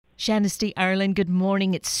Shannesty Ireland, good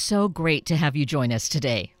morning. It's so great to have you join us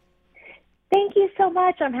today. Thank you so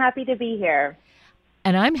much. I'm happy to be here.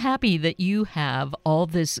 And I'm happy that you have all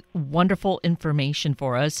this wonderful information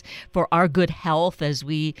for us for our good health as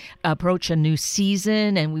we approach a new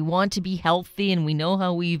season and we want to be healthy, and we know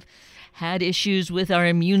how we've had issues with our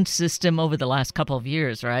immune system over the last couple of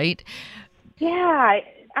years, right? Yeah,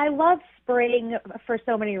 I love spring for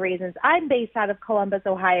so many reasons. I'm based out of Columbus,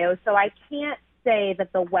 Ohio, so I can't say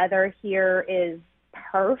that the weather here is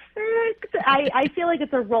perfect. I feel like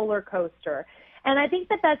it's a roller coaster. And I think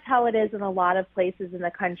that that's how it is in a lot of places in the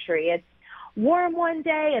country. It's warm one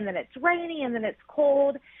day, and then it's rainy, and then it's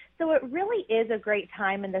cold. So it really is a great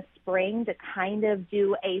time in the spring to kind of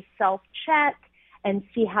do a self-check and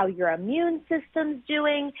see how your immune system's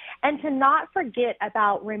doing, and to not forget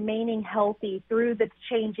about remaining healthy through the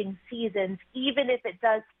changing seasons, even if it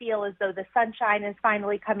does feel as though the sunshine is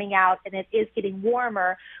finally coming out and it is getting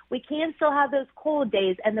warmer. We can still have those cold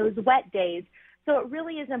days and those wet days. So it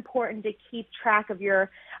really is important to keep track of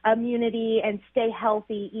your immunity and stay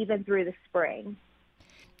healthy even through the spring.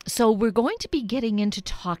 So we're going to be getting into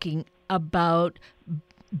talking about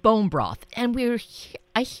bone broth, and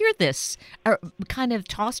I hear this kind of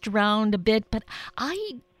tossed around a bit, but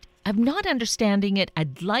I'm not understanding it.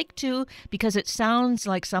 I'd like to, because it sounds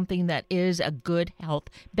like something that is a good health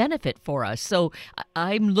benefit for us. So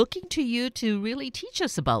I'm looking to you to really teach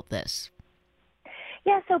us about this.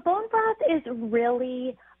 Yeah, so bone broth is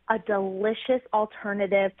really a delicious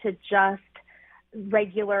alternative to just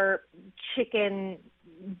regular chicken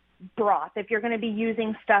broth. If you're going to be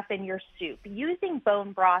using stuff in your soup, using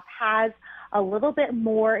bone broth has a little bit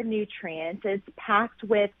more nutrients. It's packed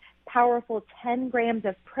with powerful 10 grams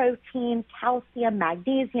of protein, calcium,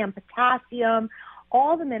 magnesium, potassium,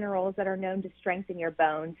 all the minerals that are known to strengthen your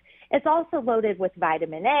bones. It's also loaded with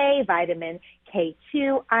vitamin A, vitamin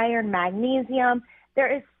K2, iron, magnesium.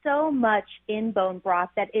 There is so much in bone broth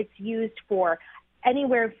that it's used for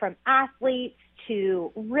anywhere from athletes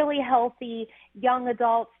to really healthy young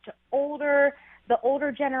adults to the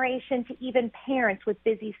older generation, to even parents with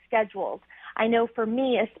busy schedules. I know for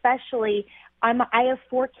me especially, I have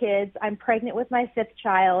 4 kids. I'm pregnant with my 5th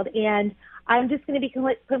child, and I'm just going to be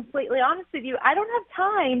completely honest with you. I don't have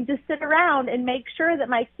time to sit around and make sure that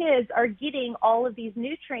my kids are getting all of these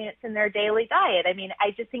nutrients in their daily diet. I mean,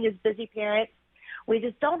 I just think as busy parents, we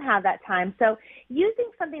just don't have that time. So using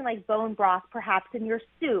something like bone broth perhaps in your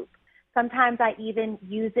soup, sometimes I even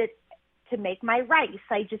use it to make my rice.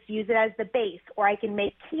 I just use it as the base, or I can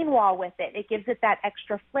make quinoa with it. It gives it that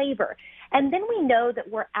extra flavor. And then we know that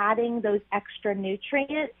we're adding those extra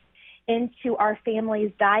nutrients into our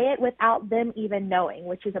family's diet without them even knowing,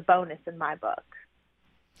 which is a bonus in my book.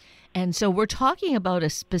 And so we're talking about a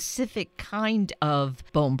specific kind of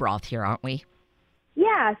bone broth here, aren't we?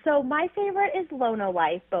 Yeah, so my favorite is Lono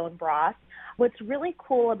Life bone broth. What's really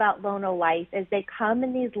cool about Lono Life is they come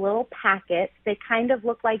in these little packets. They kind of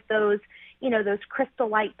look like those Crystal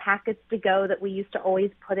Light packets to go that we used to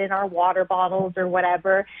always put in our water bottles or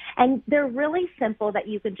whatever. And they're really simple that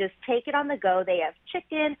you can just take it on the go. They have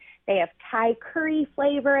chicken, they have Thai curry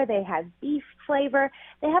flavor, they have beef flavor.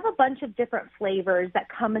 They have a bunch of different flavors that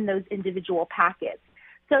come in those individual packets.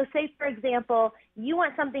 So say, for example, you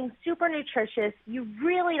want something super nutritious. You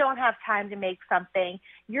really don't have time to make something.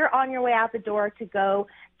 You're on your way out the door to go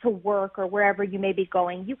to work or wherever you may be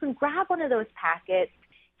going. You can grab one of those packets,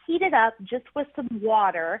 heat it up just with some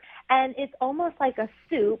water, and it's almost like a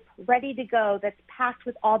soup ready to go that's packed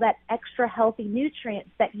with all that extra healthy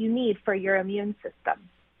nutrients that you need for your immune system.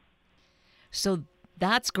 So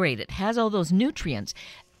that's great. It has all those nutrients.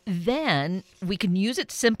 Then we can use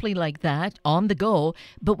it simply like that on the go,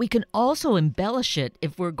 but we can also embellish it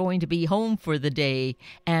if we're going to be home for the day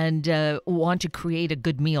and want to create a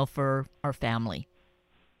good meal for our family.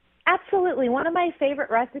 Absolutely. One of my favorite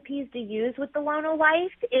recipes to use with the Lono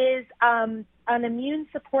Life is an immune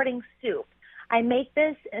supporting soup. I make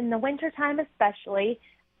this in the wintertime especially,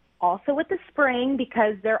 also with the spring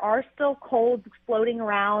because there are still colds floating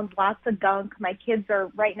around, lots of gunk. My kids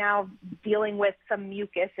are right now dealing with some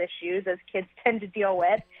mucus issues, as kids tend to deal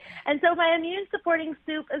with. And so my immune supporting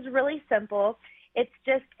soup is really simple. It's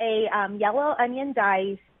just a yellow onion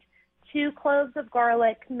diced, 2 cloves of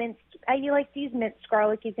garlic, minced. You like to use minced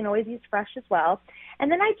garlic. You can always use fresh as well.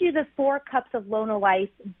 And then I do the 4 cups of Lono Life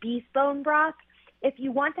beef bone broth. If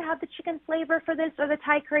you want to have the chicken flavor for this or the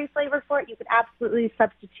Thai curry flavor for it, you could absolutely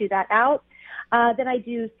substitute that out. Then I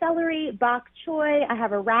do celery, bok choy. I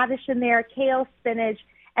have a radish in there, kale, spinach,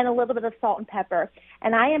 and a little bit of salt and pepper.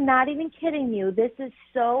 And I am not even kidding you. This is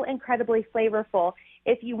so incredibly flavorful.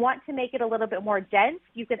 If you want to make it a little bit more dense,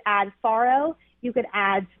 you could add farro. You could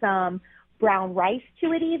add some brown rice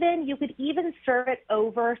to it even. You could even serve it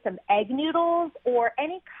over some egg noodles or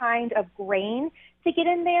any kind of grain to get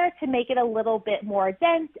in there to make it a little bit more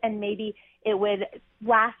dense, and maybe it would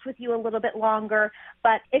last with you a little bit longer.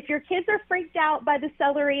 But if your kids are freaked out by the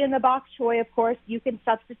celery and the bok choy, of course, you can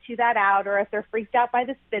substitute that out. Or if they're freaked out by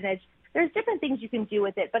the spinach, there's different things you can do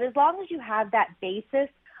with it. But as long as you have that basis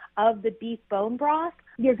of the beef bone broth,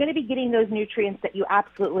 you're going to be getting those nutrients that you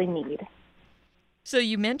absolutely need. So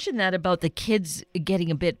you mentioned that about the kids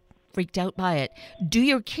getting a bit freaked out by it. Do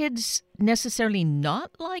your kids necessarily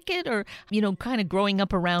not like it, or, kind of growing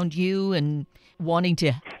up around you and wanting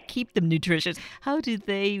to keep them nutritious? How do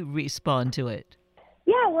they respond to it?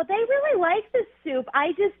 Yeah, well, they really like the soup. I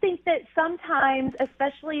just think that sometimes,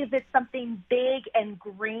 especially if it's something big and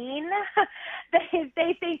green,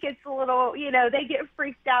 they think it's a little, they get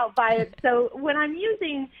freaked out by it. So when I'm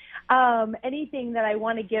using anything that I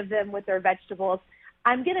want to give them with their vegetables,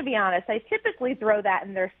 I'm going to be honest, I typically throw that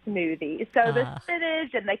in their smoothie. So the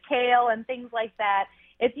spinach and the kale and things like that,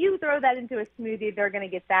 if you throw that into a smoothie, they're going to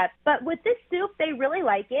get that. But with this soup, they really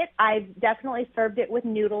like it. I've definitely served it with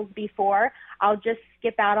noodles before. I'll just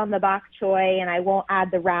skip out on the bok choy, and I won't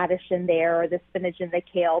add the radish in there or the spinach and the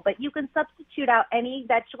kale. But you can substitute out any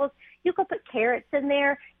vegetables. You could put carrots in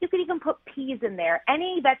there. You could even put peas in there.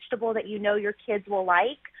 Any vegetable that you know your kids will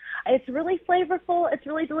like. It's really flavorful. It's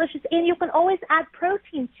really delicious. And you can always add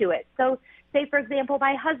protein to it. So say, for example,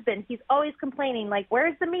 my husband, he's always complaining, like,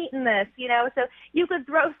 where's the meat in this? So you could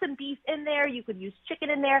throw some beef in there. You could use chicken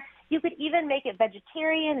in there. You could even make it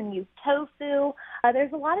vegetarian and use tofu.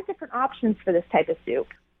 There's a lot of different options for this type of soup.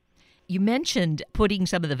 You mentioned putting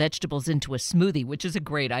some of the vegetables into a smoothie, which is a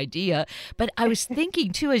great idea. But I was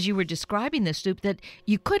thinking, too, as you were describing this soup, that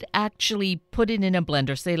you could actually put it in a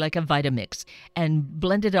blender, say like a Vitamix, and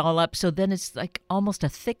blend it all up. So then it's like almost a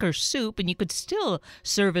thicker soup, and you could still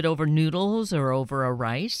serve it over noodles or over a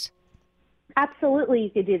rice. Absolutely, you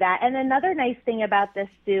could do that. And another nice thing about this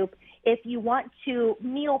soup, if you want to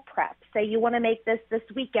meal prep, say you want to make this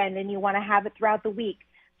weekend and you want to have it throughout the week,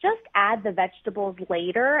 just add the vegetables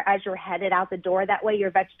later as you're headed out the door. That way your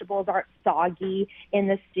vegetables aren't soggy in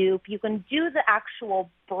the soup. You can do the actual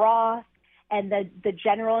broth and the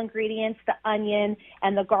general ingredients, the onion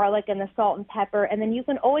and the garlic and the salt and pepper, and then you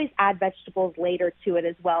can always add vegetables later to it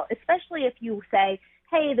as well, especially if you say,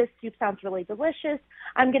 hey, this soup sounds really delicious.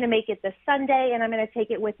 I'm going to make it this Sunday, and I'm going to take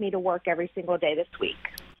it with me to work every single day this week.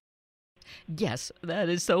 Yes, that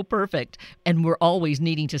is so perfect. And we're always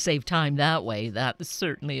needing to save time that way. That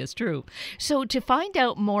certainly is true. So to find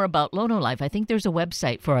out more about Lono Life, I think there's a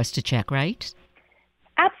website for us to check, right?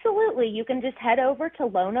 Absolutely. You can just head over to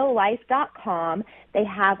lonolife.com. They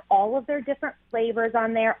have all of their different flavors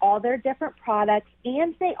on there, all their different products,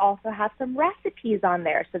 and they also have some recipes on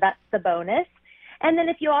there. So that's the bonus. And then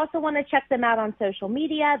if you also want to check them out on social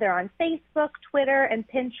media, they're on Facebook, Twitter, and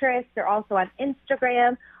Pinterest. They're also on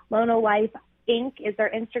Instagram. Lono Life Inc. is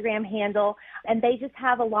their Instagram handle, and they just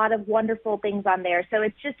have a lot of wonderful things on there. So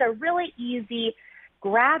it's just a really easy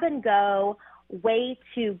grab-and-go way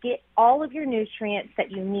to get all of your nutrients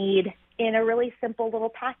that you need in a really simple little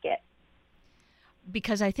packet.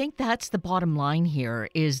 Because I think that's the bottom line here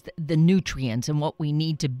is the nutrients and what we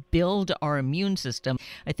need to build our immune system.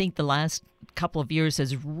 I think the last couple of years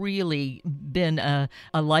has really been a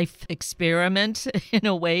life experiment in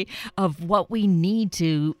a way of what we need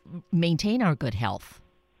to maintain our good health.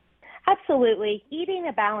 Absolutely. Eating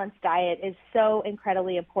a balanced diet is so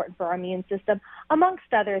incredibly important for our immune system, amongst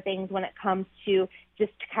other things when it comes to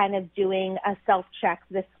just kind of doing a self-check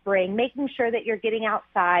this spring, making sure that you're getting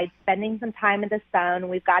outside, spending some time in the sun.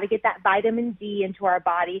 We've got to get that vitamin D into our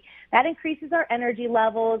body. That increases our energy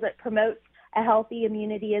levels. It promotes a healthy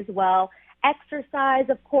immunity as well. Exercise,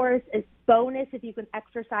 of course, is bonus if you can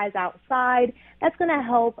exercise outside. That's going to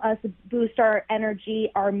help us boost our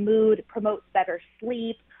energy, our mood, promotes better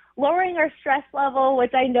sleep. Lowering our stress level,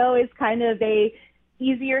 which I know is kind of a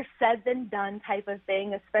easier said than done type of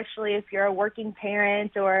thing, especially if you're a working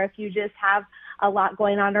parent or if you just have a lot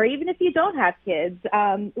going on, or even if you don't have kids.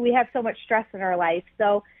 We have so much stress in our life.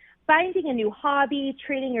 So finding a new hobby,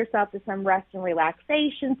 treating yourself to some rest and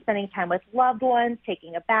relaxation, spending time with loved ones,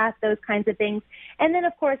 taking a bath, those kinds of things. And then,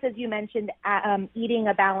 of course, as you mentioned, eating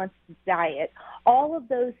a balanced diet. All of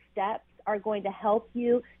those steps are going to help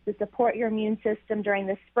you to support your immune system during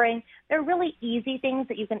the spring. They're really easy things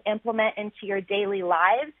that you can implement into your daily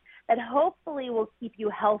lives that hopefully will keep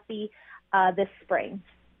you healthy this spring.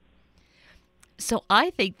 So I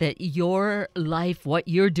think that your life, what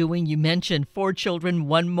you're doing, you mentioned 4 children,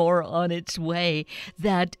 one more on its way,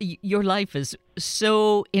 that your life is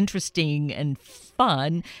so interesting and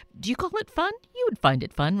fun. Do you call it fun? You would find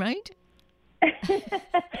it fun, right?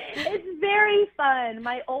 It's very fun.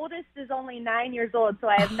 My oldest is only 9 years old, so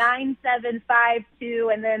I have 9, 7, 5, 2,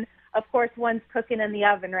 and then of course one's cooking in the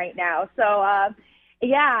oven right now. So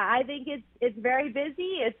yeah, I think it's very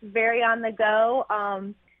busy. It's very on the go.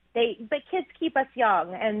 But kids keep us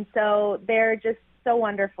young, and so they're just so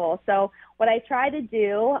wonderful. So what I try to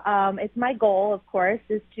do, it's my goal, of course,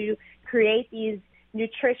 is to create these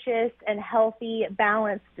nutritious and healthy,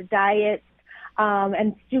 balanced diets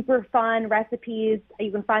and super fun recipes.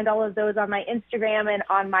 You can find all of those on my Instagram and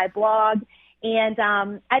on my blog. And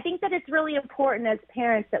I think that it's really important as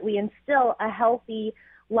parents that we instill a healthy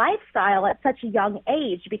lifestyle at such a young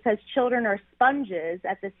age, because children are sponges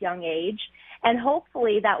at this young age, and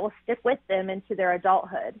hopefully that will stick with them into their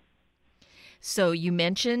adulthood. So you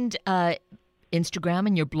mentioned Instagram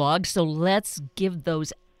and your blog, so let's give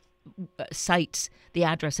those sites, the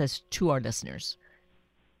addresses, to our listeners.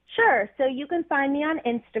 Sure. So you can find me on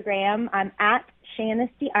Instagram. I'm at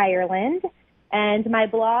Shannesty Ireland, and my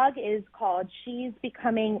blog is called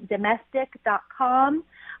she'sbecomingdomestic.com.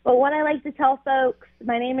 But what I like to tell folks,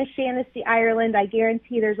 my name is Shannesty Ireland. I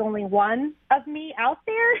guarantee there's only one of me out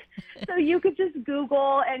there. So you could just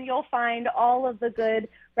Google and you'll find all of the good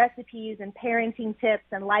recipes and parenting tips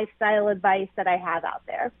and lifestyle advice that I have out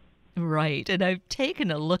there. Right. And I've taken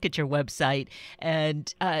a look at your website,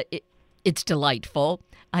 and it's delightful.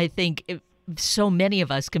 I think so many of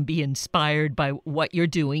us can be inspired by what you're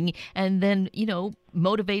doing, and then,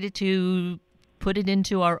 motivated to put it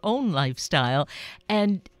into our own lifestyle.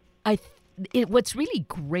 And what's really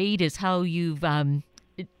great is how you've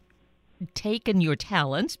taken your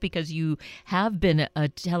talents, because you have been a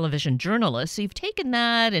television journalist. So you've taken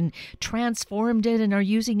that and transformed it and are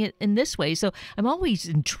using it in this way. So I'm always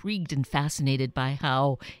intrigued and fascinated by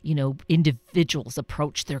how, individuals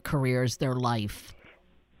approach their careers, their life.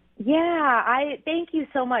 Yeah, I thank you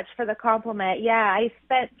so much for the compliment. Yeah, I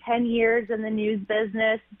spent 10 years in the news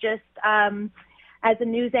business, just as a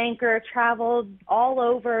news anchor, traveled all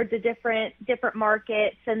over to different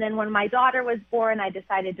markets. And then when my daughter was born, I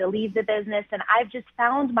decided to leave the business. And I've just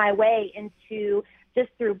found my way into,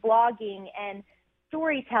 just through blogging and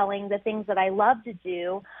storytelling, the things that I love to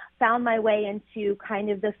do, found my way into kind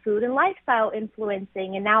of the food and lifestyle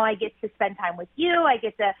influencing. And now I get to spend time with you. I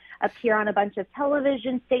get to appear on a bunch of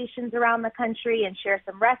television stations around the country and share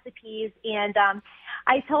some recipes. And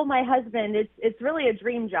I told my husband it's really a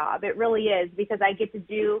dream job. It really is, because I get to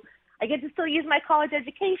still use my college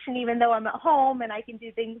education even though I'm at home, and I can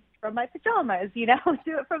do things from my pajamas, do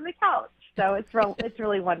it from the couch. So it's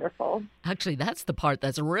really wonderful. Actually, that's the part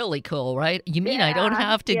that's really cool, right? You mean Yeah, I don't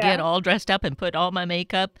have to yeah. get all dressed up and put all my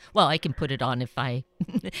makeup? Well, I can put it on if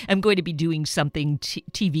I'm going to be doing something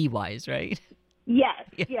TV-wise, right?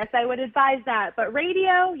 Yes, I would advise that. But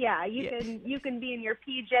radio, you can be in your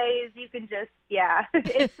PJs. You can just,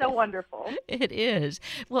 it's so wonderful. It is.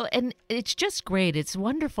 Well, and it's just great. It's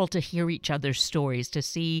wonderful to hear each other's stories, to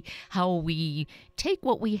see how we take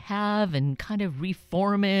what we have and kind of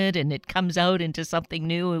reform it, and it comes out into something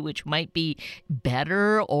new, which might be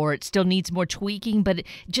better, or it still needs more tweaking, but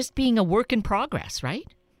just being a work in progress, right?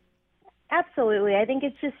 Absolutely. I think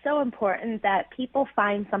it's just so important that people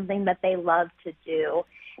find something that they love to do.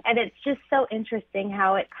 And it's just so interesting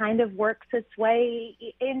how it kind of works its way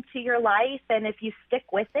into your life. And if you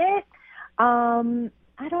stick with it, I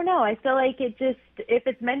don't know. I feel like if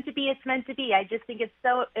it's meant to be, it's meant to be. I just think it's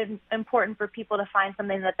so important for people to find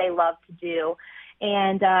something that they love to do.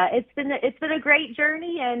 And it's been a great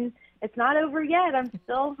journey, and it's not over yet. I'm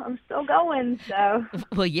still going. So.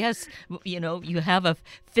 Well, yes, you have a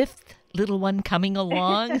fifth little one coming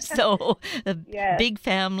along, so a Yes. big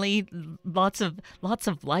family, lots of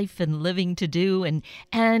life and living to do, and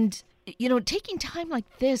taking time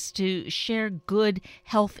like this to share good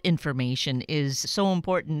health information is so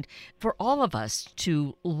important for all of us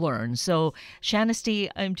to learn. So, Shannesty,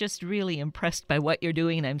 I'm just really impressed by what you're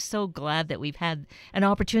doing, and I'm so glad that we've had an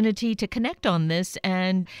opportunity to connect on this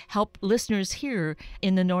and help listeners here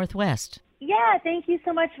in the Northwest. Yeah, thank you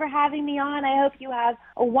so much for having me on. I hope you have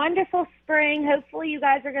a wonderful spring. Hopefully you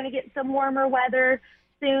guys are going to get some warmer weather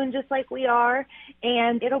soon, just like we are,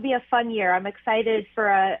 and it'll be a fun year. I'm excited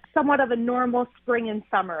for somewhat of a normal spring and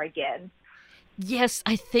summer again. Yes,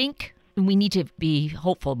 I think we need to be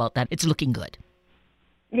hopeful about that. It's looking good.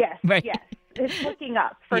 Yes, Right. yes. It's looking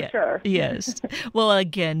up for sure. Yes. Well,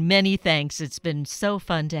 again, many thanks. It's been so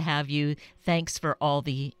fun to have you. Thanks for all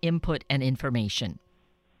the input and information.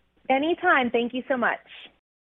 Anytime. Thank you so much.